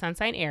is a sun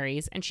sign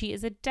Aries, and she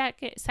is a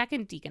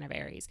second decan of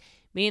Aries,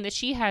 meaning that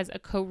she has a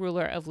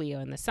co-ruler of Leo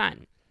in the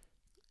sun.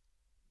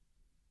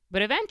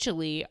 But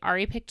eventually,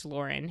 Ari picked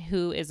Lauren,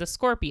 who is a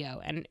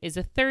Scorpio and is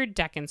a third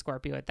decan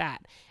Scorpio at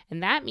that.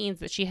 And that means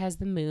that she has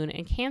the moon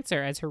and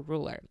Cancer as her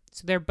ruler.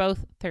 So they're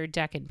both third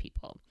decan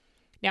people.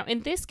 Now,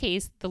 in this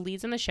case, the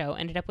leads on the show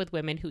ended up with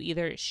women who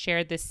either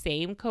shared the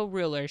same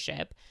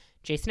co-rulership.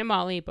 Jason and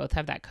Molly both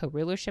have that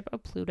co-rulership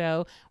of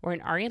Pluto, or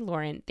in Ari and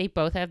Lauren, they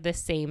both have the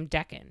same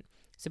decan.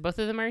 So both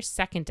of them are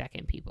second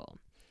decan people.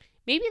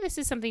 Maybe this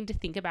is something to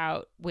think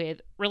about with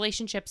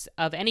relationships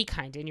of any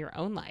kind in your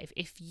own life.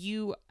 If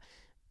you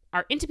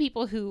are into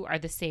people who are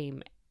the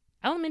same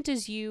element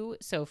as you,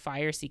 so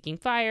fire seeking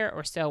fire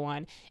or so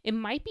on, it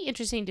might be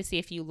interesting to see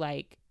if you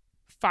like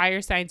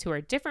fire signs who are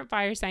a different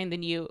fire sign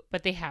than you,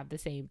 but they have the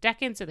same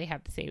decan, so they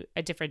have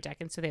a different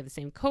decan, so they have the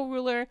same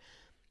co-ruler.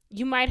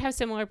 You might have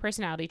similar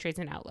personality traits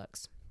and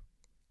outlooks.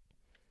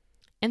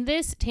 And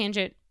this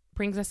tangent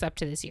brings us up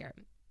to this year.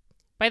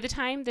 By the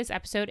time this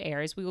episode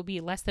airs, we will be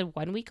less than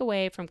 1 week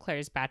away from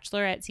Claire's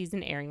Bachelorette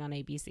season airing on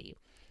ABC.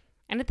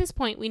 And at this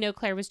point, we know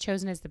Claire was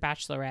chosen as the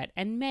Bachelorette,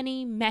 and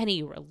many,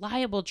 many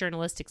reliable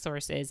journalistic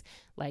sources,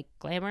 like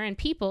Glamour and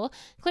People,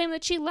 claim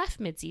that she left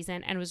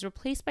mid-season and was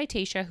replaced by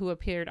Tayshia, who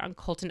appeared on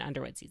Colton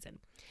Underwood season.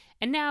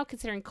 And now,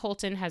 considering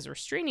Colton has a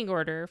restraining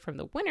order from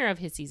the winner of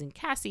his season,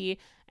 Cassie,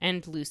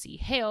 and Lucy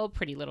Hale,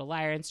 Pretty Little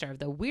Liar and star of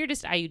the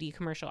weirdest IUD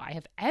commercial I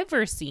have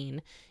ever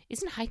seen,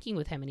 isn't hiking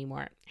with him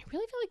anymore, I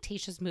really feel like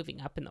Tayshia's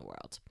moving up in the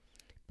world.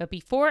 But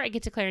before I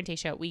get to Claire and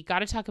Tayshia, we got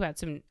to talk about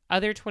some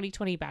other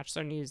 2020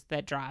 Bachelor news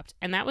that dropped.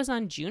 And that was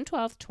on June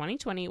 12th,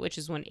 2020, which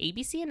is when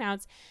ABC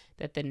announced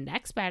that the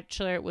next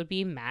Bachelor would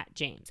be Matt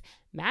James.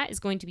 Matt is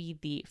going to be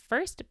the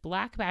first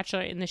Black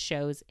Bachelor in the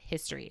show's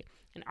history,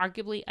 and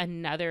arguably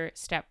another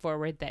step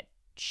forward that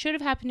should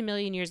have happened a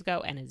million years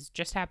ago and is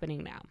just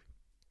happening now.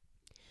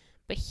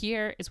 But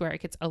here is where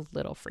it gets a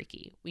little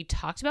freaky. We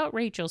talked about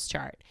Rachel's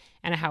chart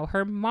and how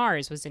her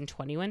Mars was in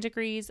 21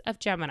 degrees of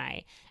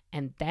Gemini.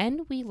 And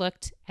then we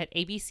looked at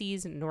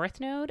ABC's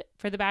North Node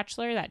for The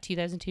Bachelor, that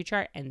 2002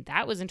 chart, and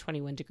that was in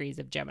 21 degrees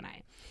of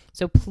Gemini.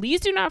 So please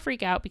do not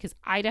freak out, because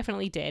I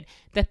definitely did,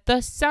 that the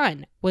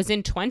sun was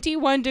in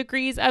 21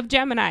 degrees of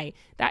Gemini,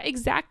 that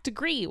exact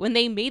degree when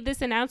they made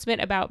this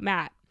announcement about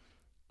Matt.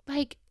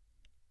 Like,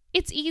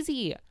 it's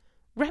easy.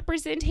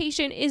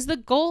 Representation is the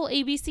goal,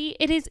 ABC.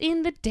 It is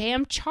in the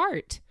damn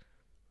chart.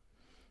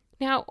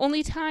 Now,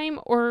 only time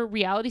or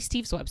Reality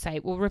Steve's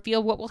website will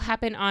reveal what will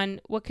happen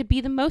on what could be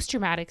the most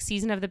dramatic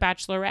season of The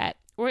Bachelorette,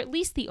 or at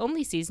least the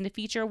only season to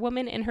feature a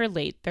woman in her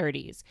late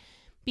 30s.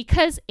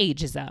 Because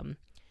ageism.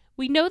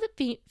 We know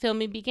that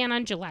filming began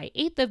on July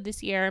 8th of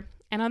this year,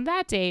 and on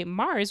that day,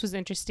 Mars was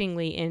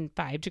interestingly in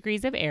 5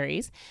 degrees of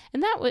Aries,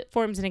 and that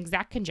forms an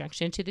exact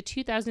conjunction to the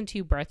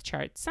 2002 birth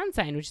chart sun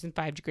sign, which is in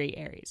 5 degree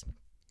Aries.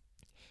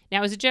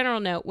 Now, as a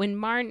general note, when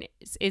Mars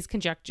is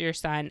conjunct your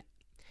sun,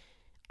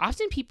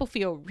 often people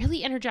feel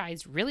really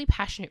energized, really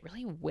passionate,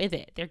 really with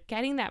it. They're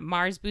getting that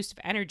Mars boost of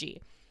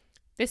energy.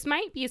 This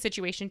might be a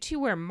situation too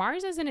where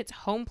Mars is in its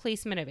home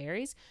placement of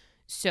Aries,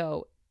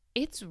 so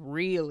it's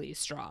really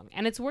strong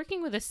and it's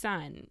working with the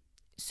sun.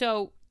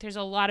 So there's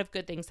a lot of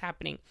good things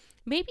happening.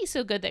 Maybe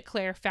so good that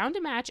Claire found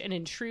a match and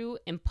in true,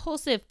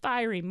 impulsive,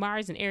 fiery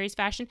Mars and Aries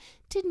fashion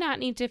did not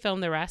need to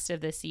film the rest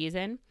of this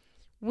season.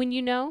 When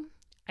you know,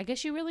 I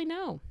guess you really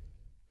know.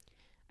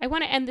 I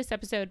want to end this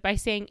episode by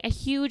saying a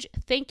huge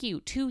thank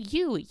you to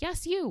you.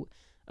 Yes, you.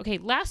 Okay,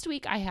 last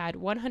week I had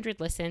 100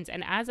 listens,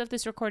 and as of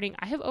this recording,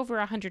 I have over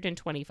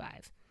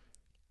 125.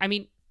 I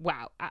mean,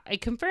 wow. I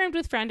confirmed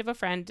with friend of a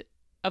friend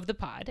of the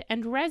pod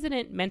and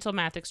resident mental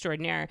math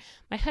extraordinaire,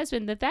 my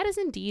husband, that is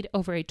indeed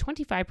over a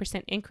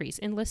 25% increase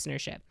in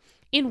listenership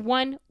in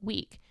 1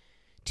 week.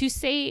 To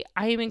say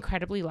I am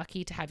incredibly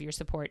lucky to have your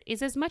support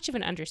is as much of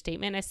an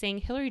understatement as saying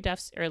Hilary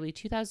Duff's early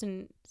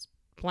 2000s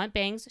blunt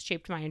bangs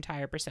shaped my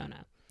entire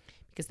persona,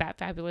 because that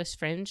fabulous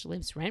fringe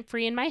lives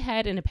rent-free in my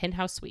head in a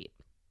penthouse suite.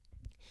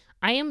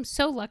 I am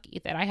so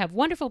lucky that I have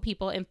wonderful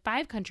people in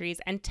 5 countries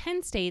and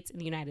 10 states in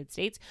the United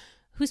States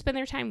who spend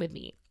their time with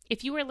me.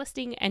 If you are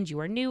listening and you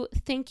are new,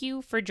 thank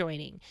you for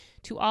joining.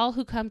 To all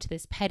who come to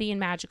this petty and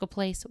magical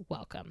place,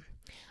 welcome.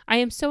 I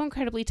am so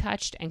incredibly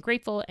touched and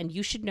grateful, and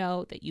you should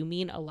know that you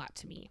mean a lot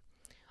to me.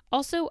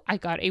 Also, I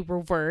got a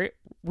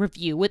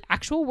review with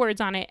actual words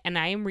on it, and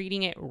I am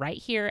reading it right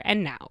here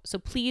and now. So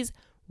please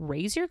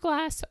raise your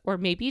glass, or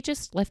maybe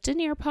just lift an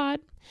ear pod,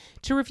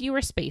 to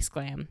reviewer Space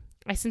Glam.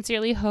 I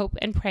sincerely hope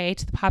and pray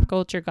to the pop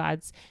culture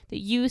gods that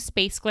you,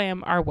 Space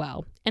Glam, are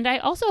well. And I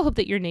also hope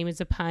that your name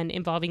is a pun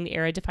involving the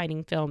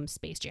era-defining film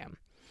Space Jam.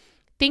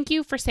 Thank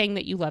you for saying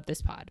that you love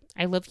this pod.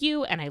 I love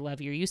you, and I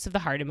love your use of the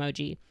heart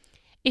emoji.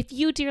 If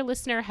you, dear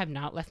listener, have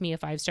not left me a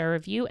 5-star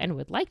review and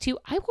would like to,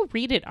 I will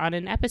read it on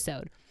an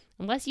episode.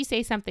 Unless you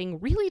say something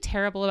really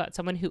terrible about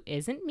someone who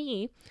isn't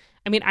me.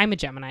 I mean, I'm a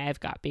Gemini.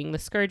 I've got being the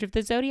scourge of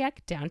the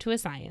zodiac down to a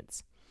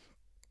science.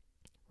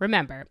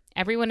 Remember,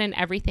 everyone and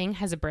everything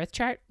has a birth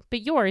chart,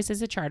 but yours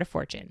is a chart of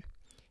fortune.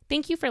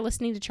 Thank you for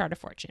listening to Chart of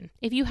Fortune.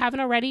 If you haven't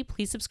already,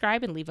 please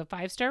subscribe and leave a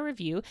 5-star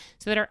review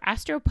so that our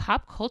Astro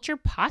Pop Culture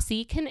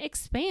posse can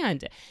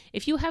expand.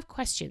 If you have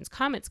questions,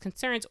 comments,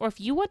 concerns, or if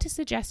you want to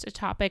suggest a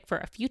topic for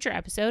a future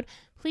episode,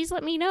 please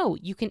let me know.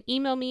 You can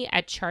email me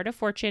at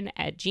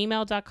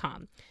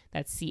chartoffortune@gmail.com.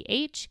 That's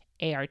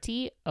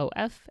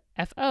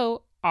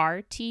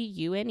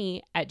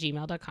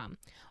CHARTOFFORTUNE@gmail.com.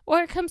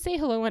 Or come say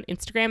hello on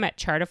Instagram at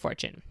Chart of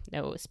Fortune.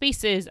 No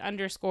spaces,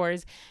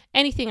 underscores,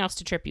 anything else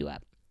to trip you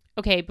up.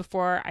 Okay,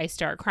 before I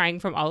start crying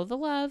from all of the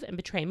love and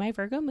betray my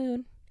Virgo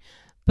moon.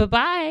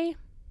 Bye-bye.